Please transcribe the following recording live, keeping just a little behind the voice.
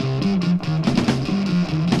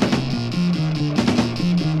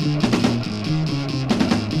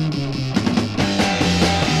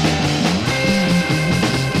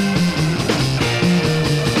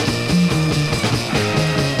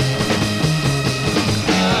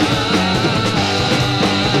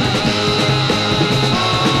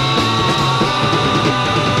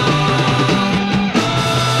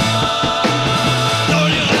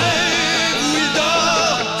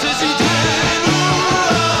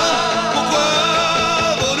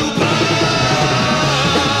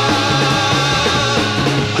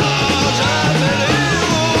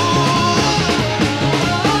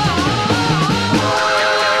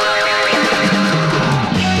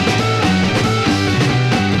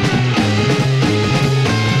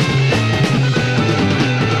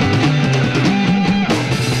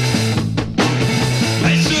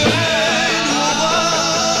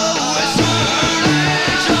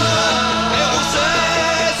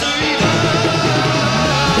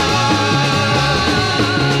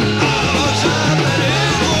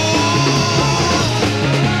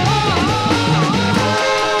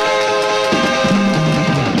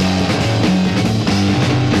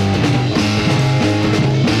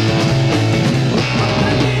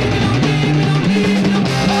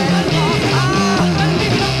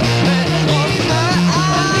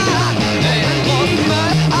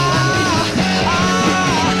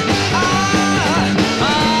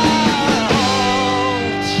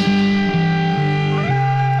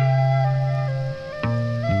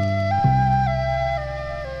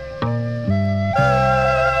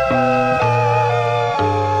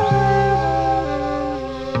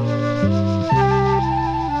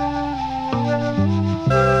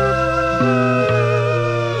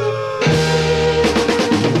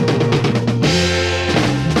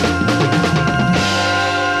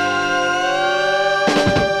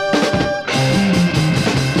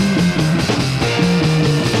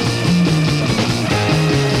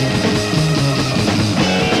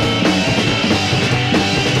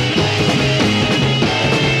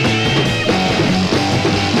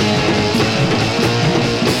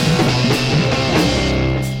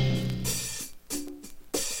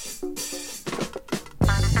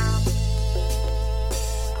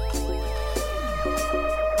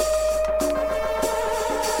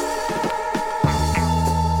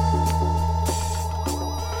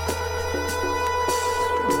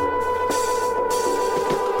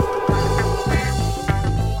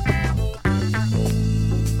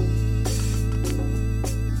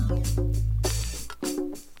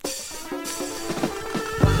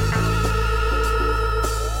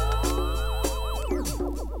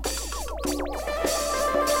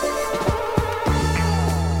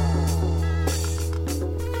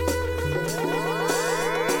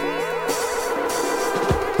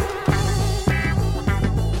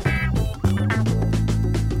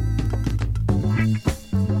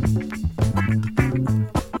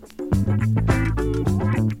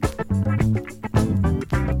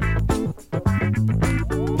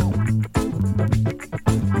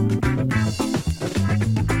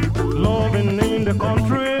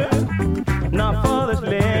country, now for this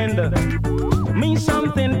land, means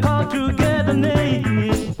something called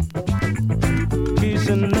togetherness.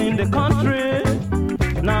 Kissing in the country,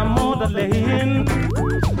 now motherland,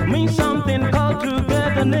 means something called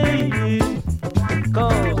togetherness.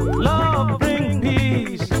 Cause love brings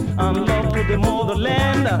peace and love to the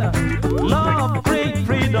motherland. Love brings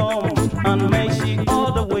freedom and mercy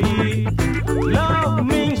all the way. Love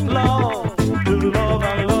means love to love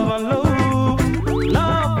and love and love.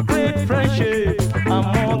 Love brings friendship and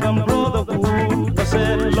more than brotherhood. I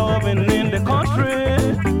said loving in the country,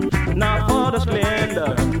 now for the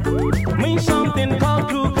splendor, means something called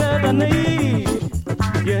togetherness.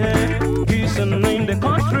 Yeah, kissing in the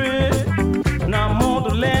country, now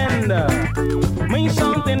motherland, means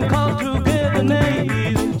something called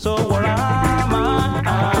togetherness. So what I'm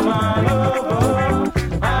a lover,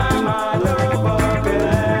 I'm a lover,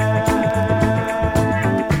 girl.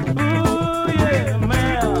 Ooh yeah,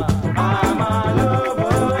 man, I'm a lover,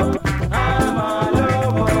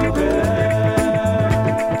 girl.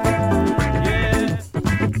 Yeah.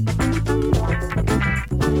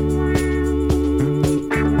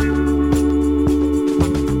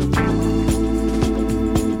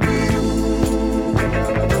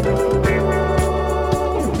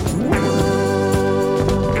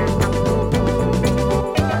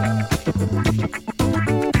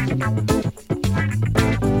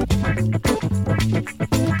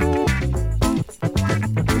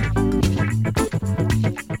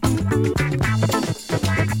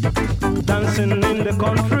 Dancing in the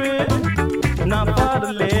country, not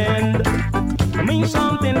fatherland, means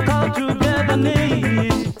something called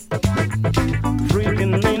togetherness.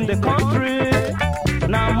 Freaking in the country,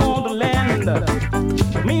 now motherland,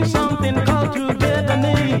 means something called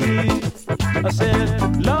togetherness. I said,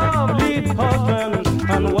 love lead husband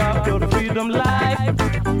and walk your freedom life.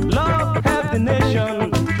 Love help the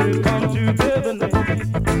nation to come togetherness.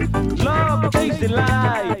 Love takes the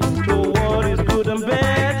light to what is good and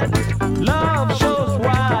bad. Love shows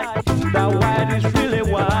white, that white is really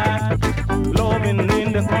white. Loving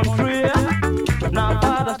in the country, now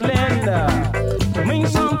father's land,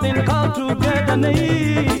 means something called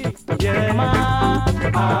togetherness. Yeah, I'm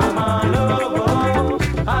a lover,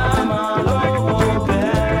 I'm a lover,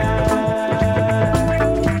 girl.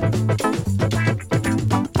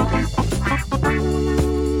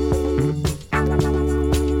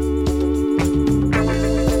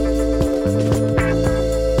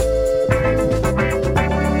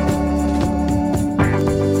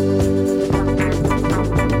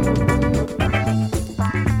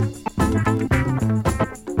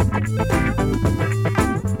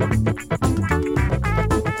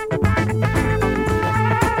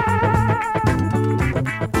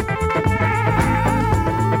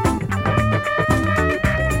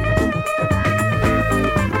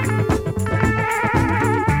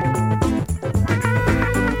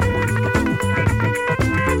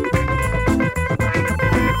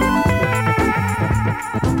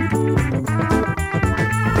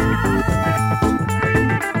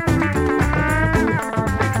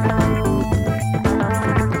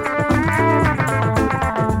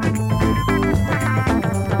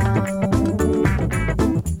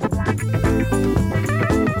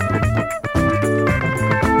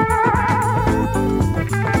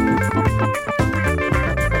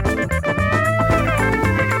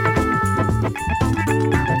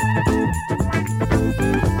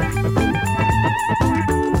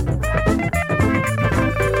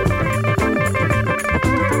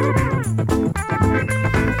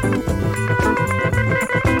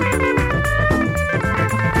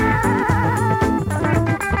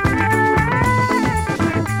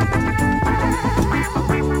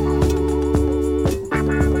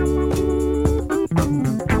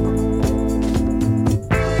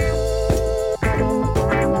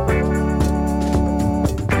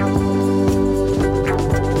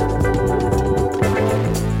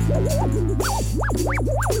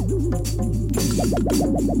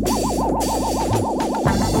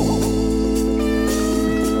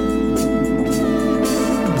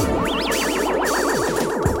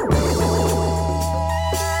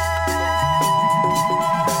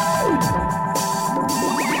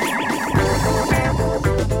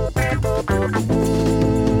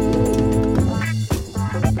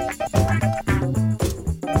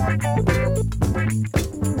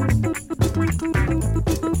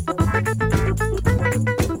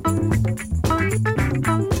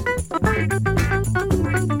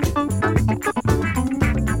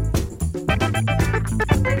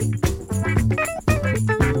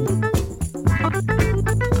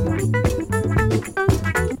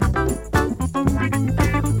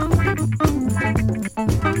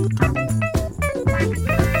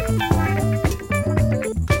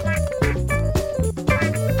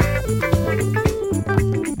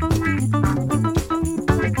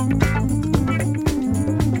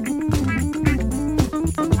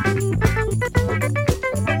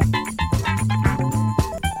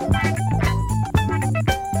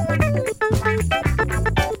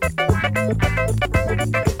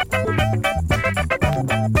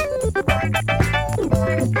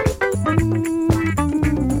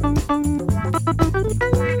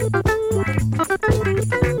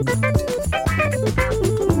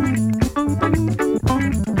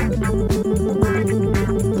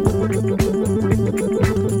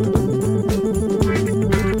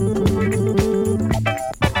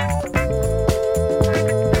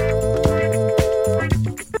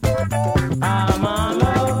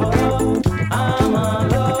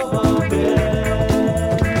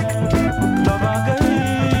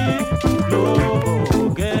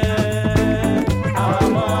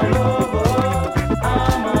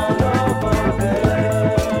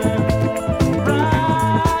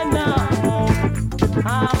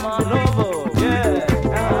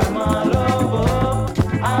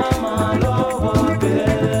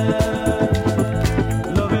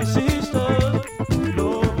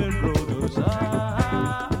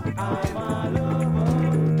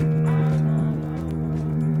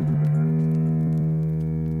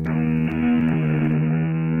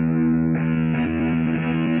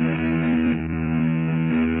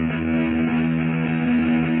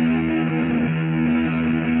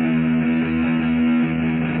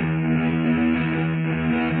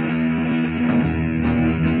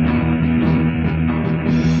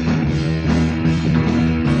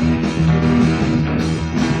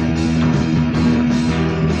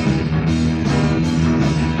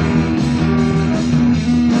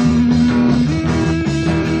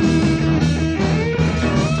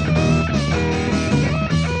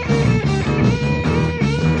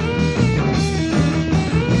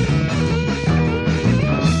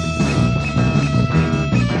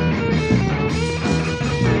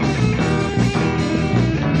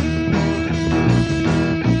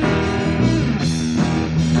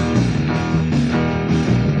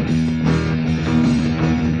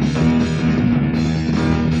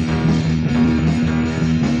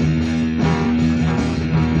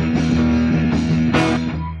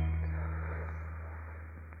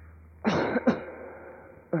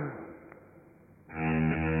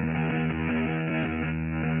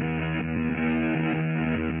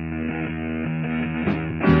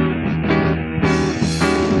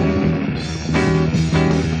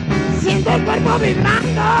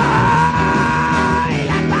 vibrando y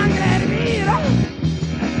la sangre hervida.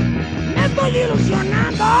 Me estoy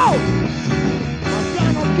ilusionando, pues ya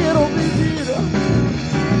no quiero vivir.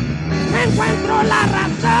 No encuentro la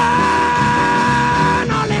razón,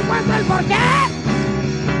 no le encuentro el porqué.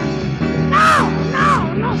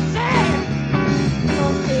 No sé. No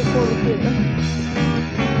sé por qué.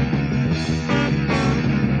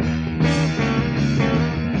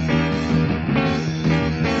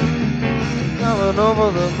 Coming over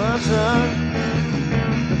the mountain,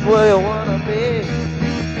 that's where you wanna be.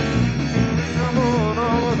 Coming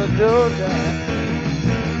over the Georgia,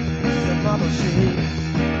 the mother sea.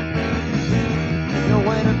 You're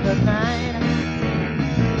waiting tonight.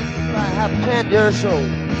 I have 10 years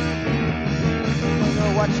old. You know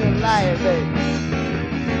what you like, baby.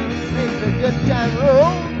 Make the good time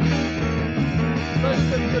roll. Let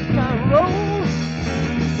the good time roll.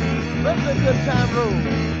 Let the good time roll.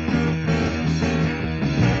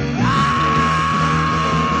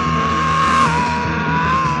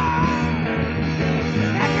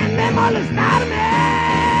 Déjenme molestarme,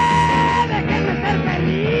 déjenme ser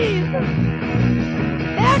feliz,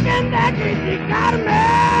 dejen de criticarme,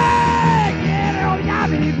 quiero ya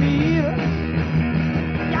vivir,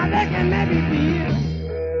 ya déjenme vivir.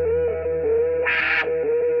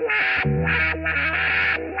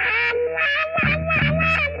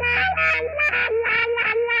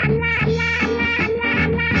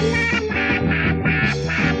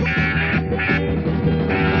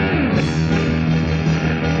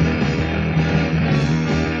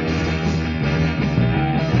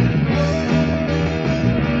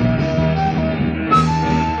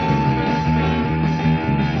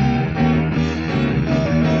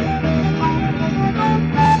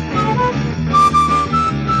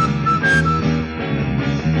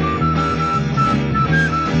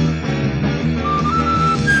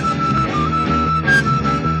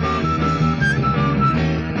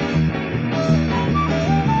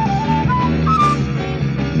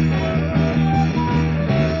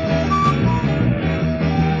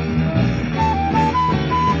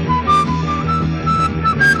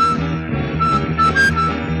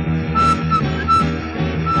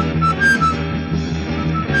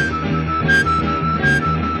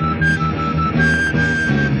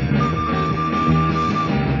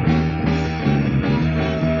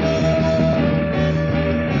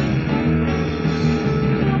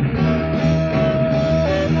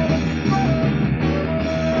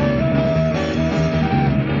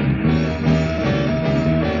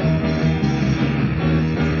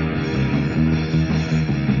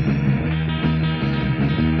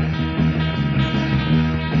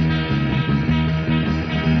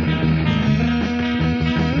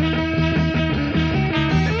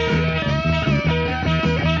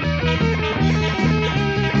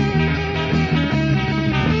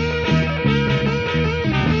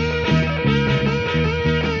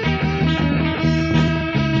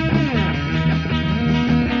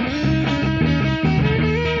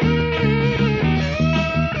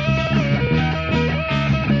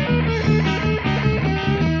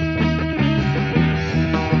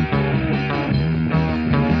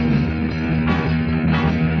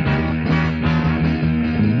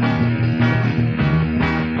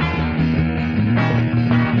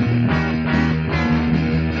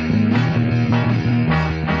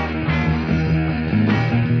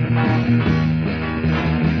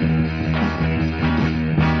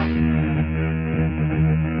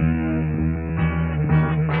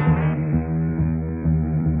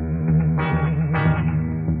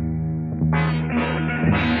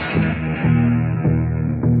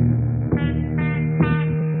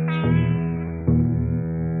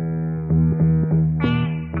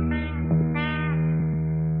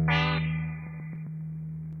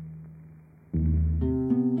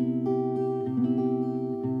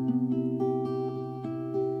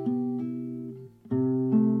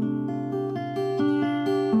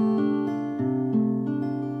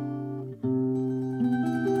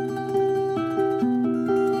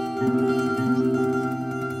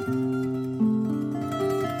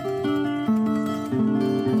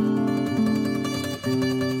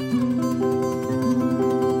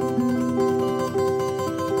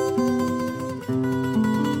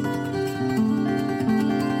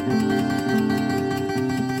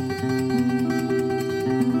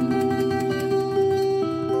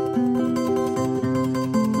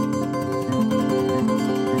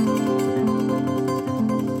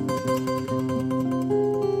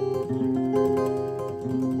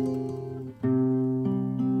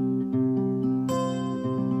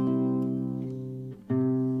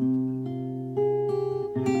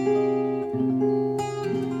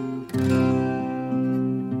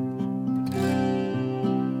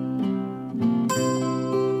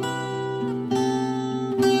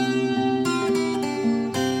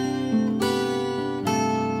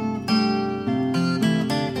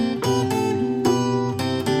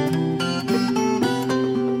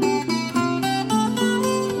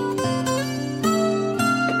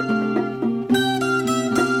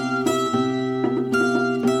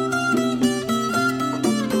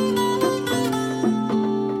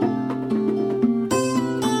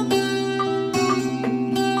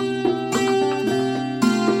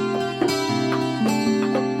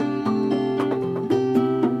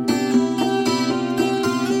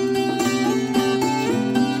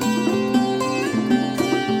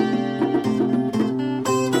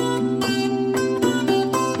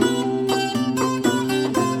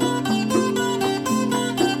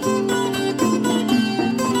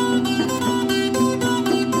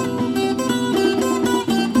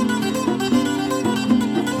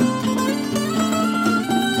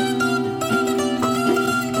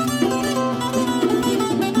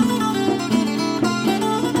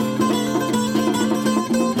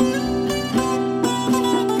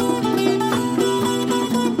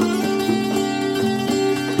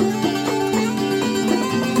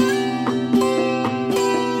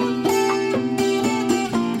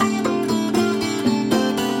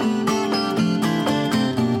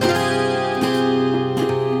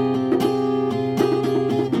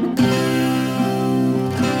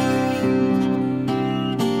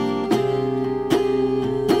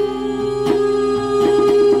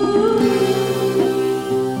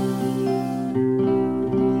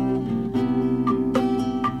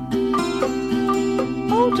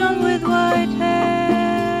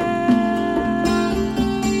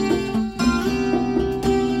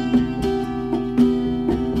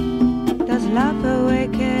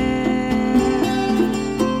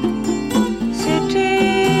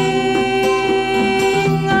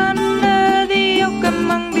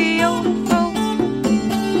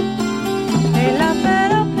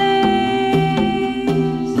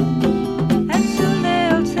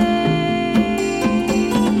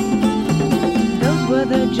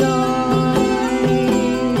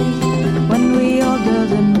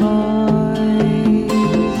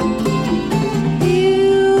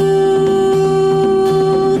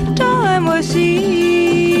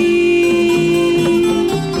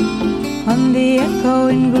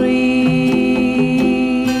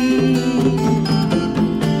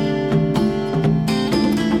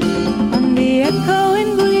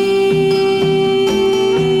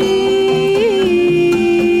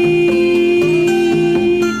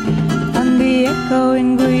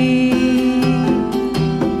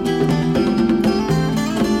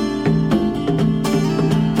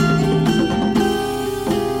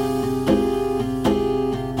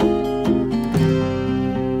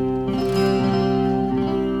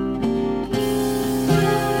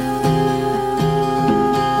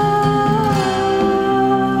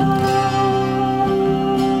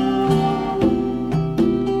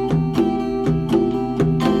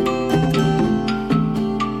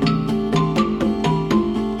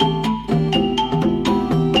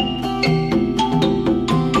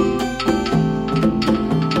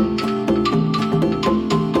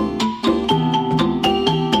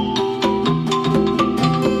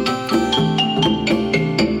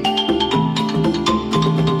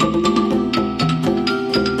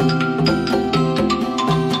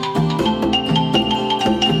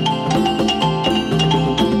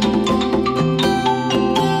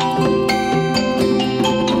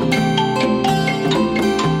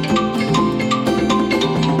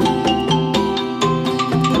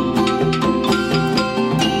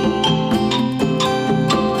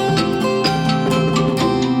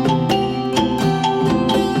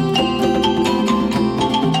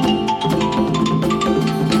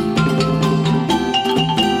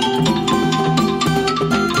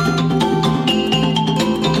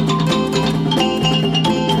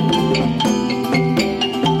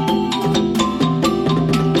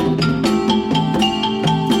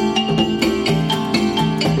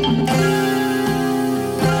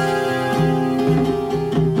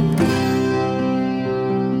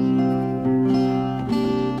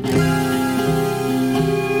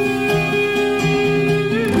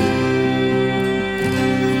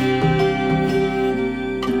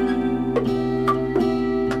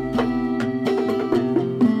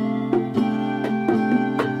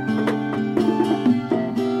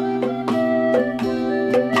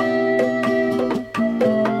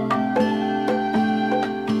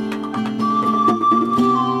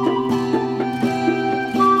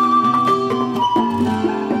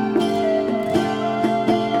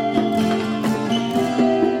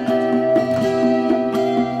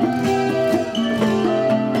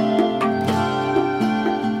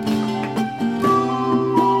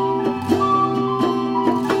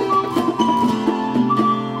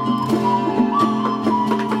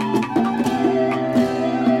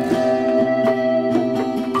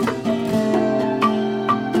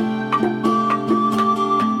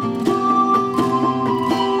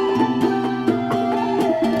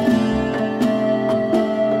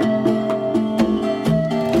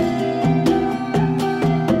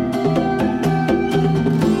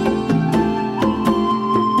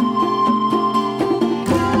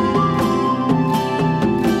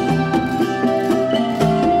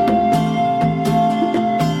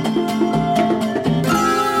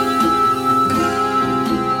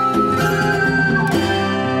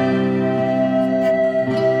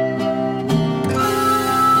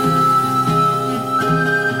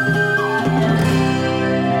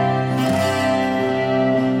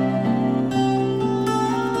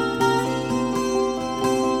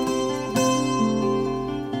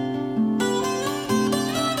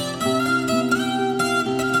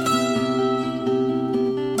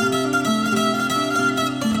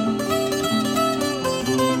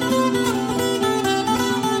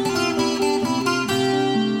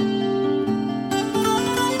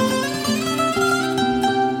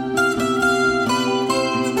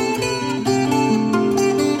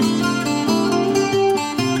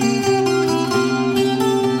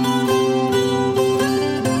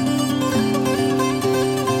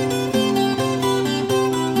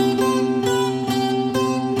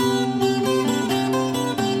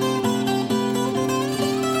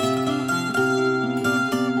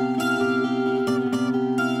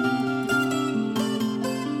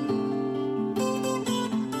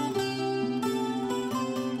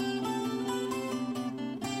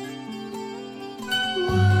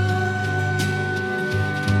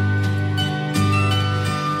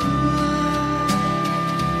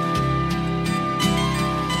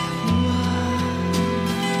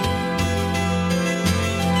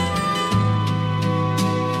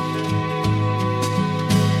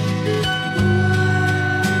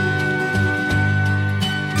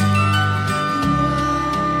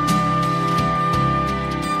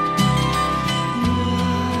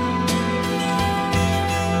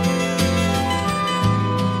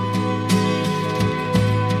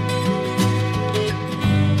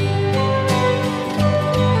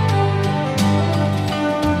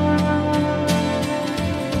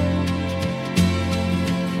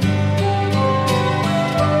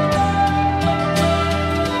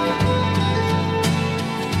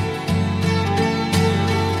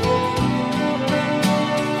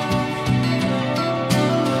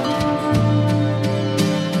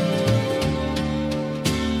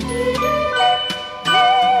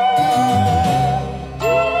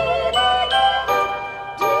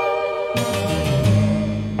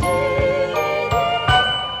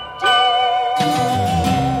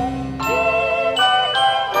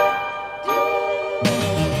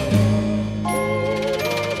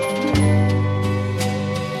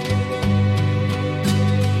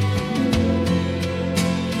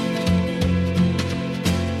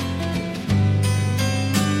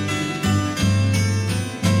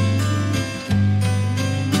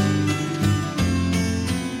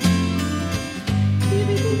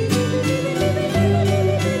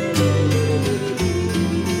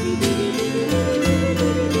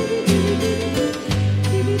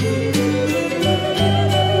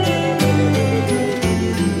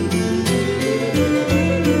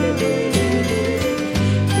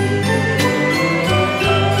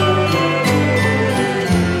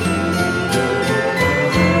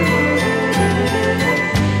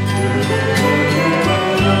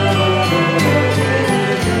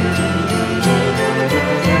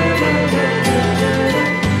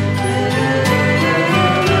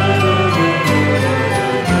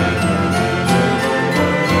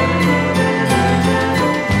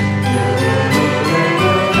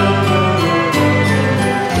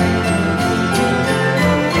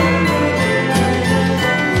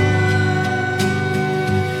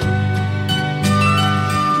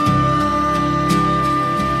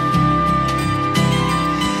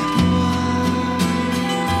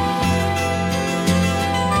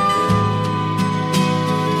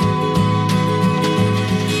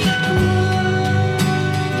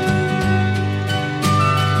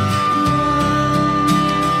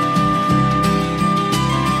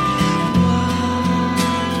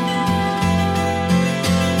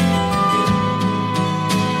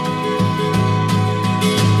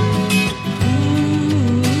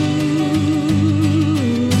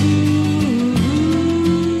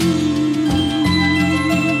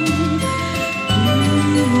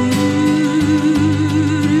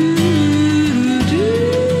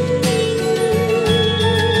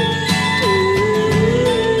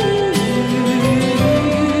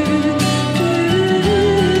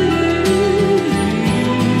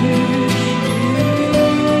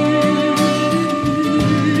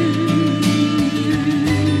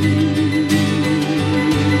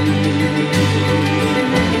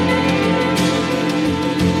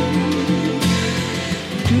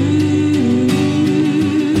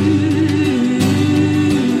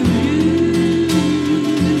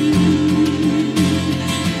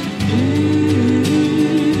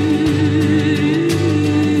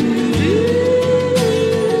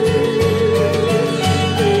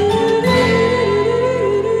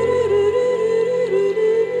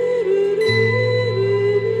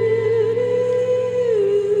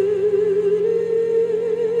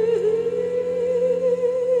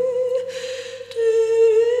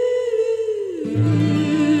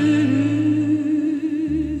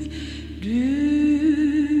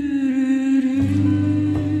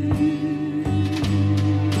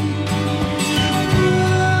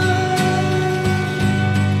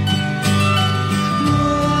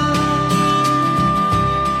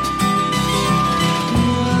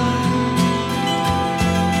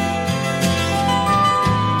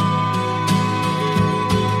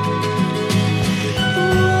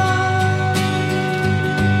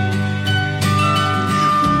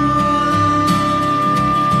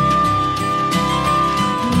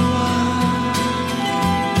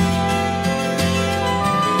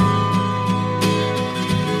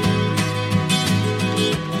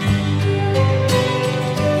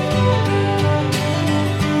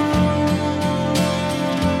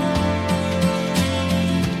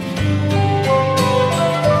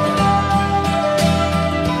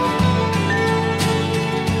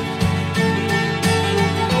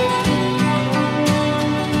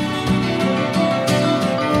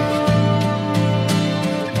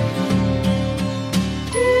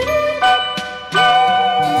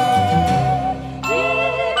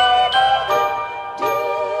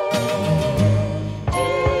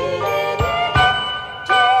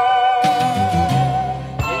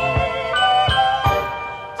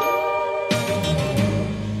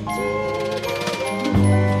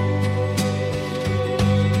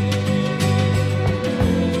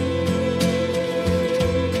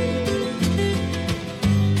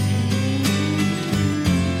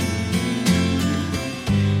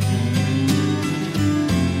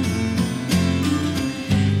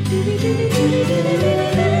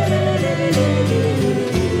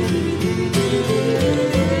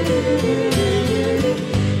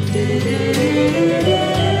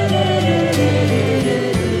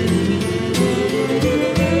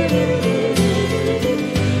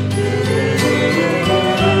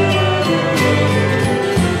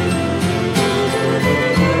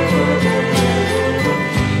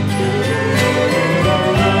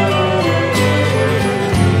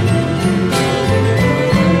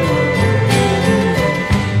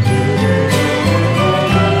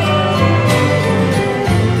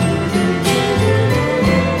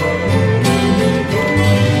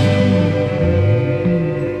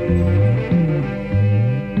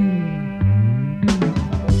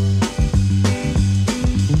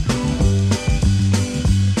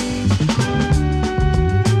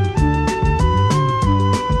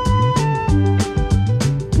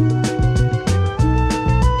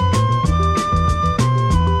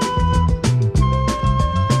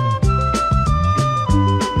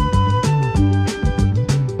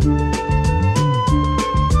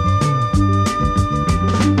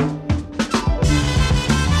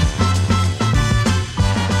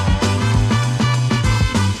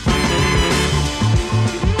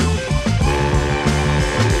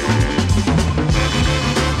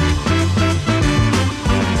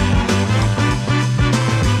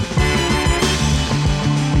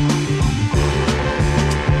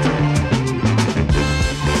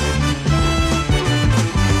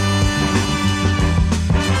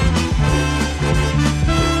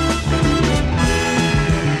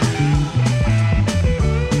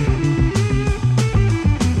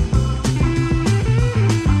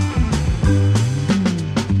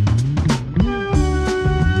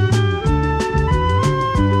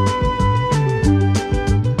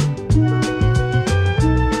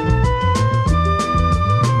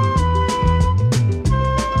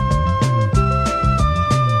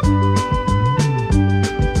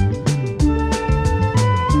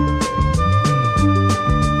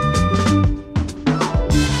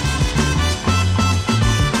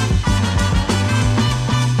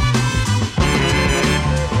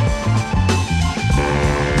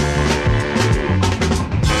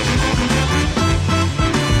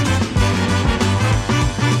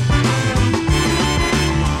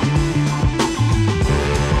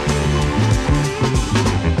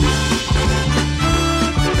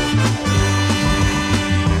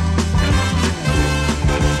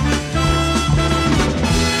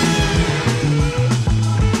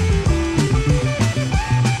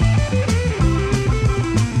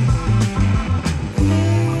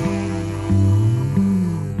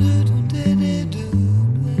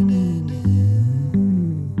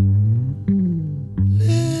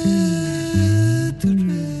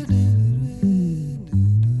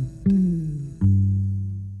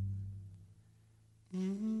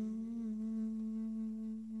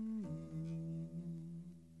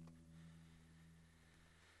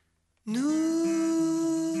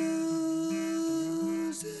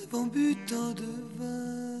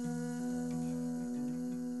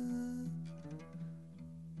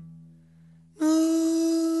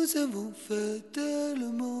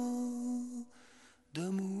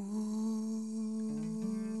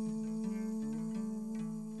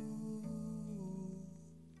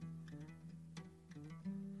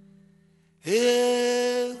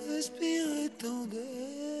 Et respirer tant d'air.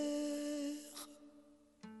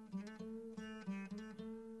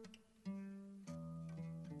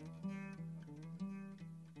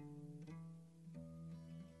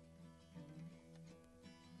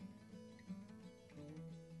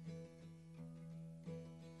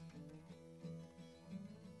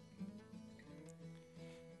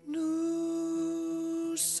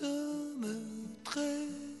 Nous sommes très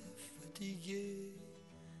fatigués.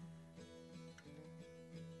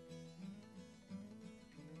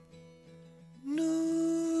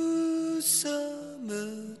 Nous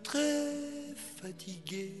sommes très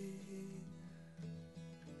fatigués.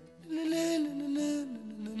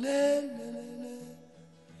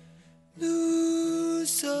 Nous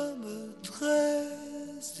sommes très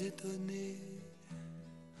étonnés.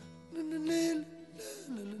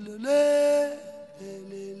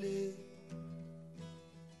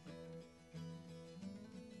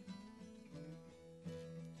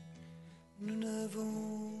 Nous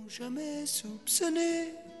n'avons jamais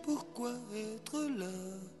soupçonné pourquoi être là.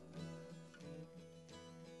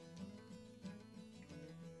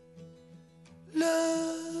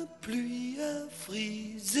 pluie a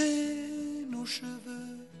frisé nos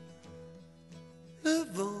cheveux, le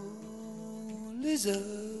vent les a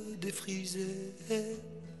défrisés.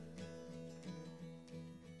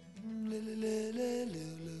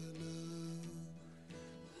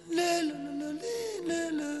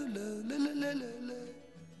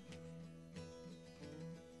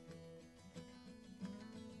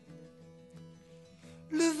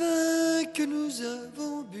 Le vin que nous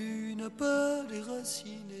avons bu n'a pas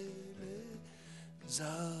déraciné les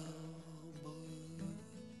arbres.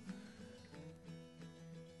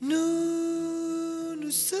 Nous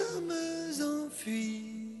nous sommes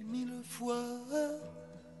enfuis 1000 fois.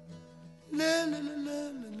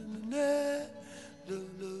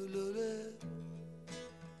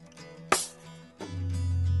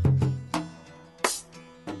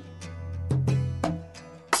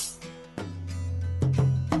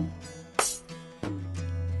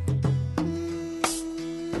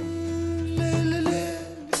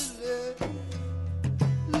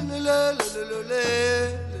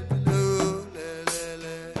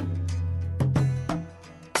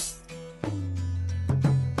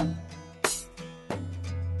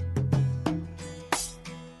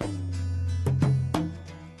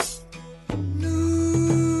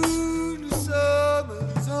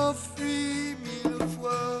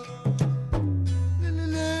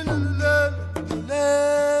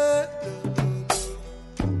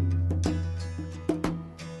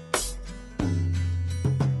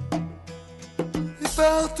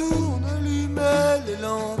 Partout on allumait les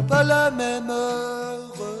lampes à la même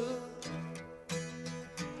heure.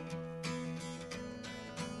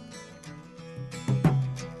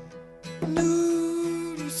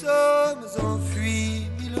 Nous nous sommes enfuis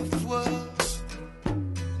 1000 fois.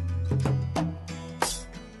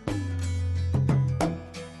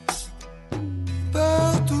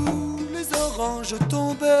 Partout les oranges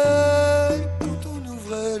tombaient quand on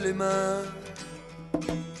ouvrait les mains.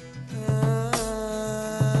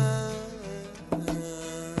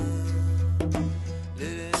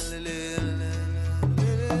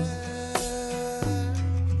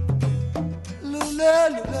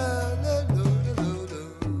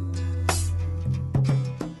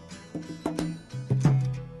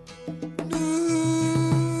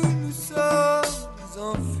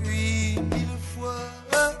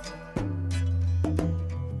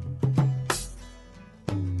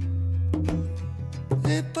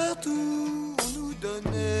 Et partout on nous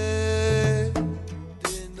donnait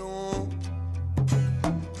des noms.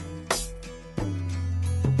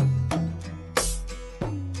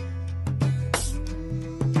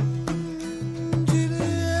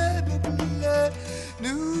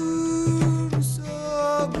 Nous nous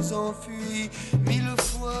sommes enfuis 1000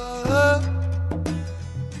 fois.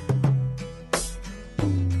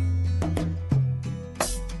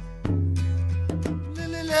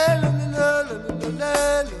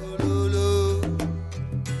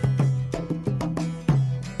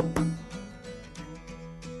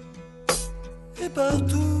 Et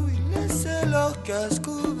partout ils laissaient leur casque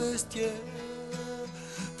au vestiaire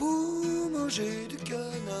pour manger du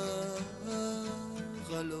canard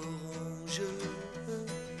à l'orange.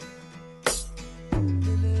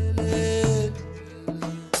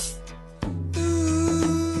 Nous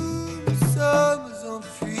nous sommes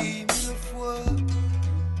enfuis 1000 fois.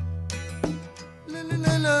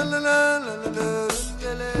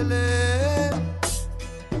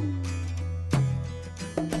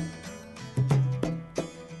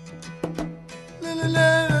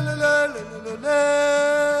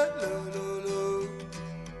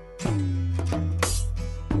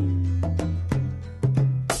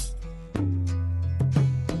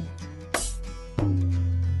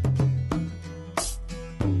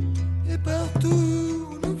 Et partout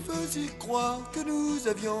on nous faisait croire que nous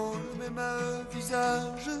avions le même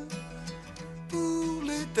visage pour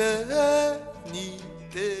l'éternité.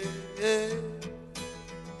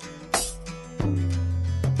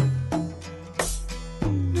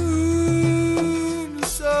 Nous nous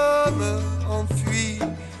sommes enfuis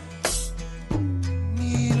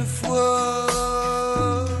 1000 fois.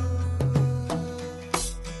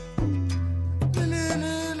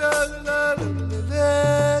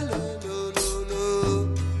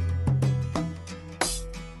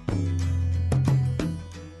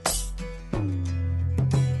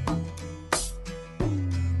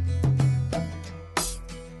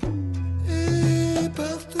 Et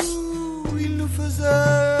partout il nous faisait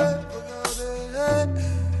regarder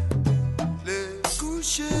les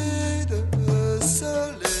couchers de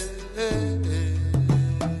soleil.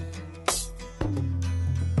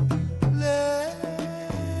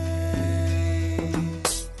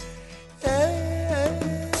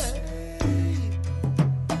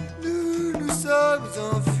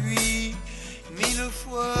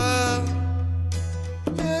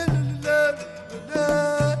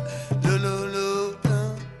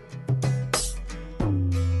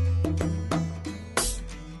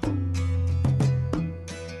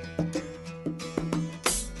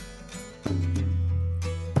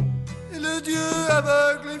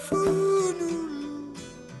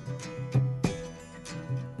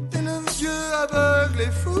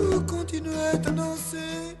 les fous continuaient à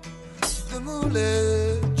danser devant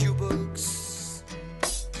les jukebox.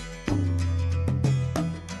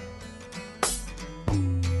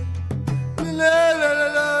 La la la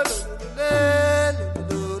la la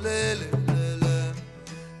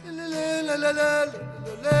la la la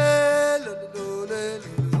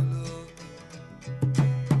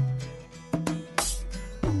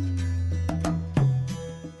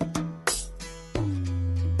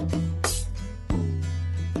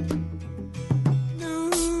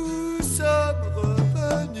nous sommes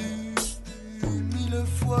revenus mille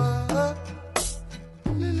fois.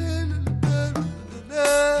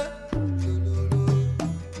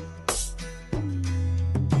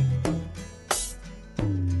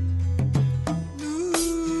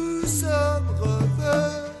 Nous sommes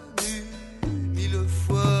revenus mille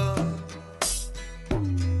fois.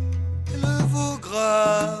 Le veau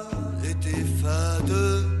gras était fade.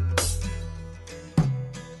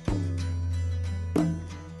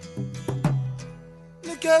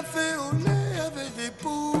 Le café au lait avait des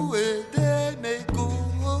poux et des mégots.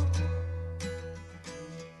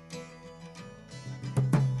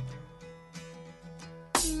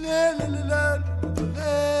 La la la la la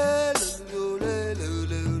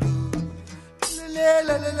la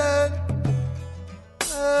la la la.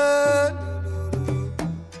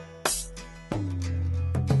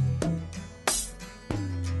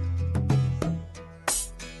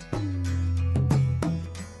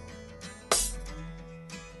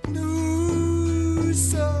 Nous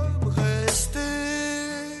sommes restés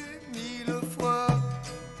mille fois.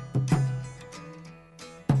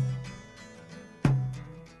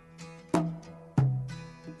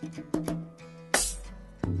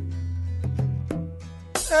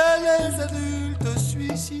 Et les adultes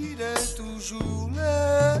suicidaient toujours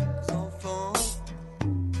les enfants.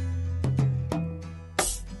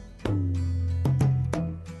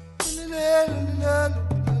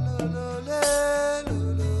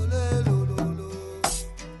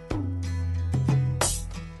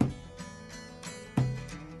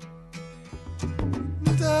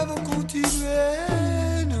 Nous avons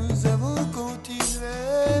continué, nous avons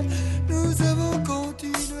continué, nous avons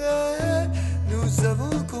continué, nous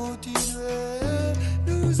avons continué,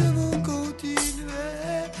 nous avons continué,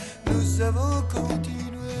 nous avons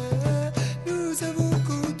continué, nous avons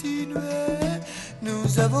continué,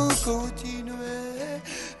 nous avons continué,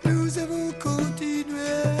 nous avons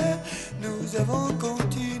continué, nous avons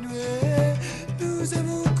continué, nous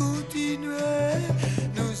avons continué,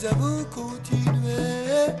 nous avons continué.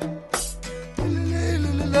 La, la,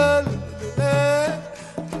 la, la, la, la.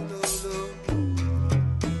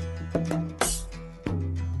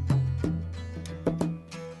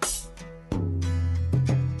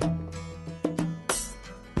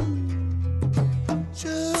 Je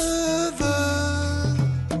veux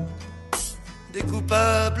des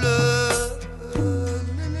coupables.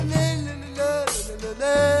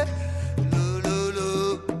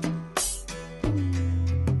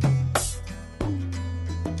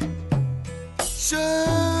 Je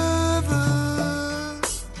veux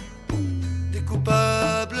des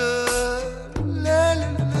coupables.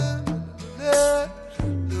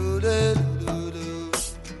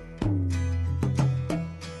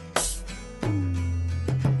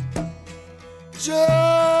 Je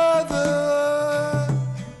veux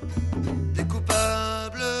des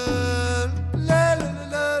coupables.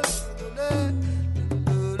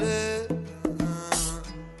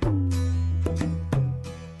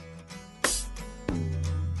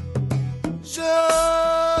 Je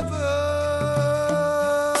veux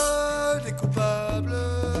des coupables.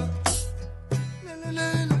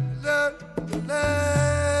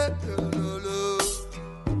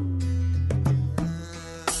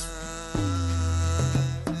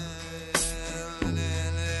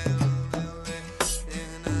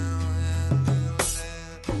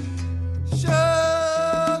 Je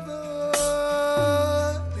veux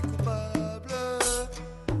des coupables.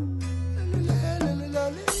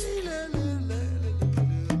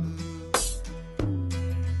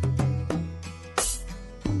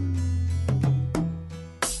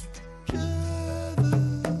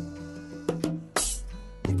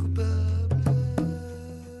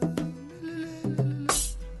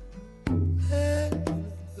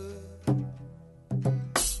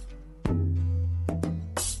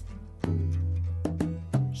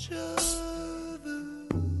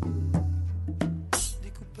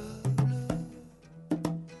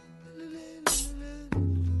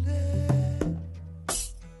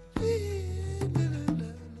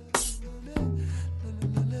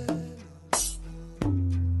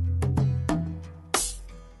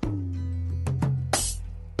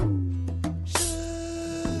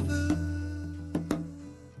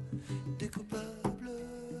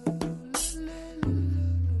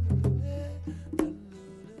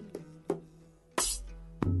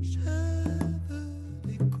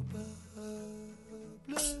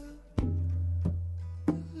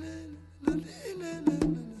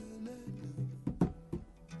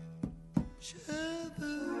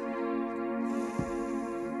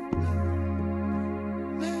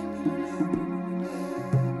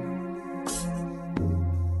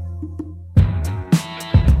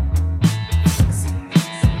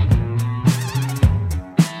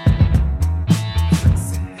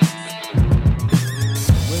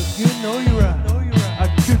 a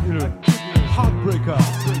good little heartbreaker.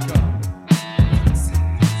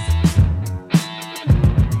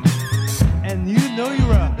 And you know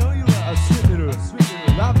you're a sweet little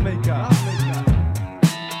love maker.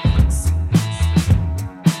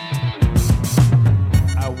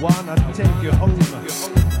 I wanna take you home.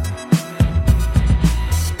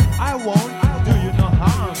 I won't do you no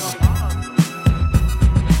harm.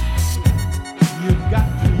 You got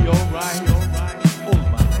to be alright. Oh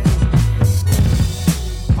my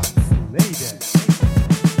foxy lady.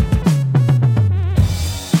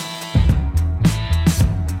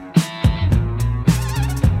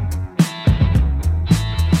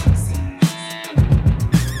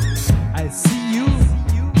 I see you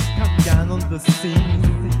come down on the scene.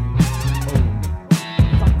 Oh,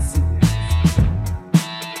 foxy.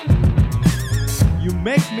 You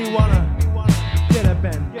make me wanna get up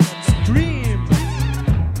and scream.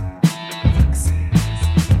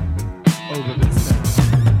 Over this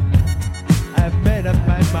time, I've made up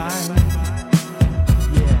my mind.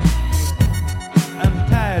 Yeah, I'm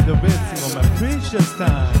tired of wasting all my precious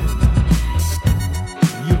time.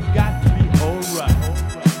 You've got to be alright.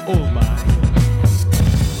 Oh my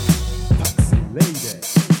foxy lady,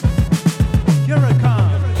 here I come.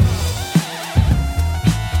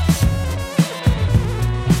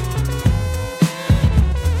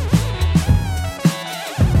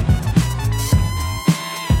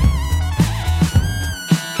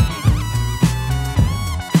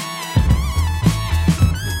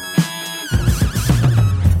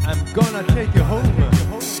 Gonna take you home.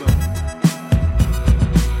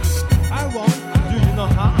 I won't do you no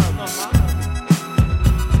harm.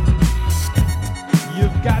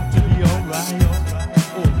 You've got to be alright.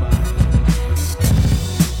 Oh my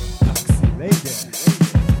foxy lady,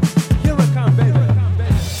 here I come, baby.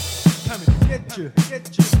 Coming to get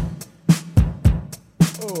you.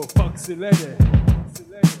 Oh, foxy lady,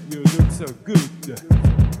 you look so good.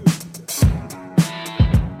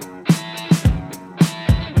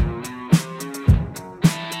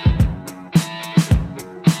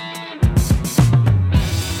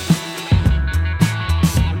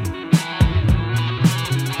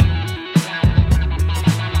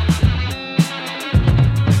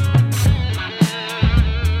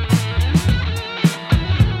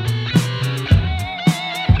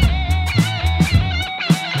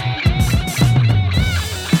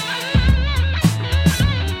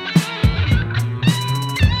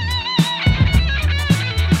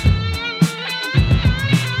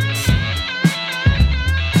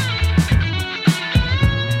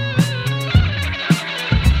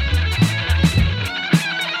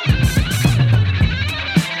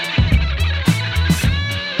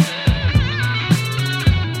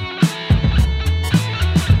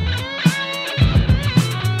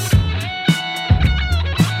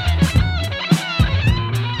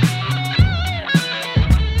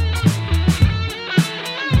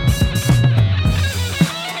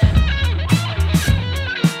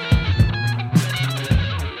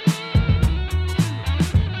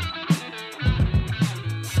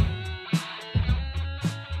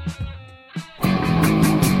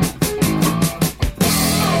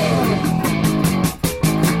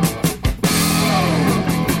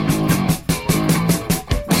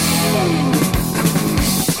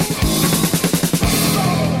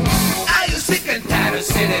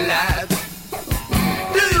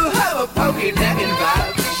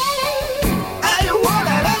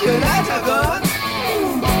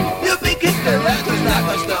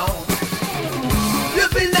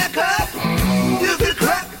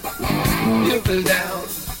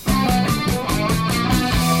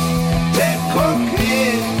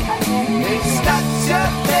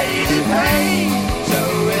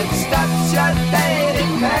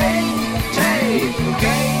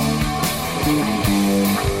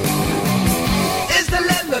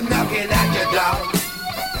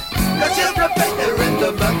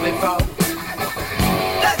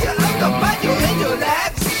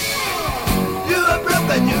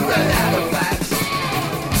 You run out of facts.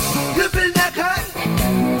 You feel that cut?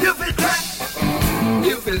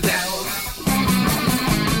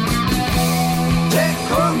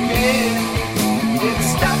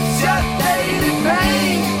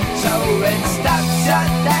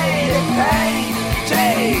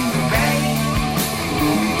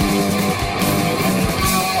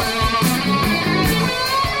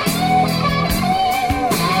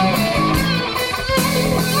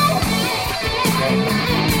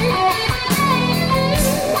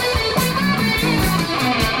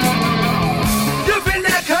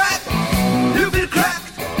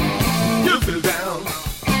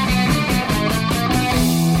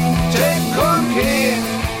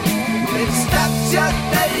 stops your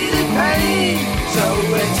daily pain. So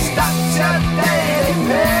it stops your daily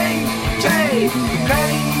pain. Take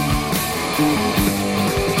pain.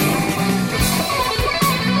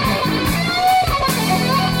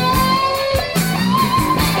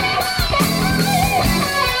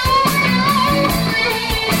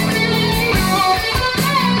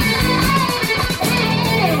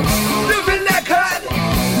 You feel naked,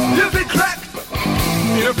 you feel cracked,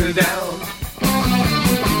 you feel down.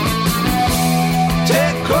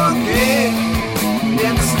 Take cookie,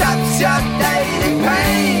 it stops your daily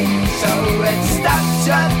pain. So it stops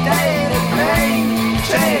your daily pain.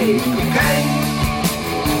 Take cocaine.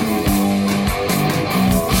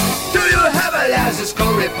 Do you have a laser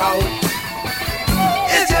score report?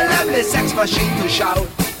 Is your lovely sex machine to shout?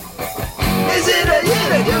 Is it a year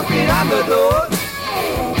that you've been on the door?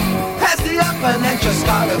 Has the upper and just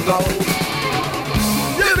gotta go?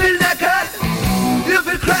 You feel naked, you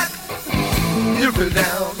feel cracked, you feel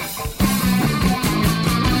down.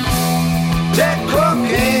 Take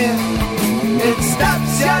cocaine, it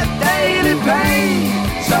stops your daily pain.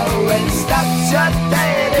 So it stops your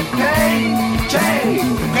daily pain. Take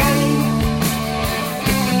cocaine.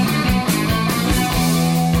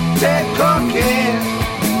 Take cocaine,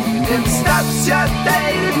 it stops your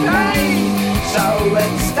daily pain. So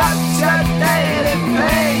it stops your daily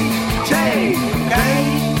pain. Take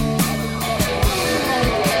cocaine.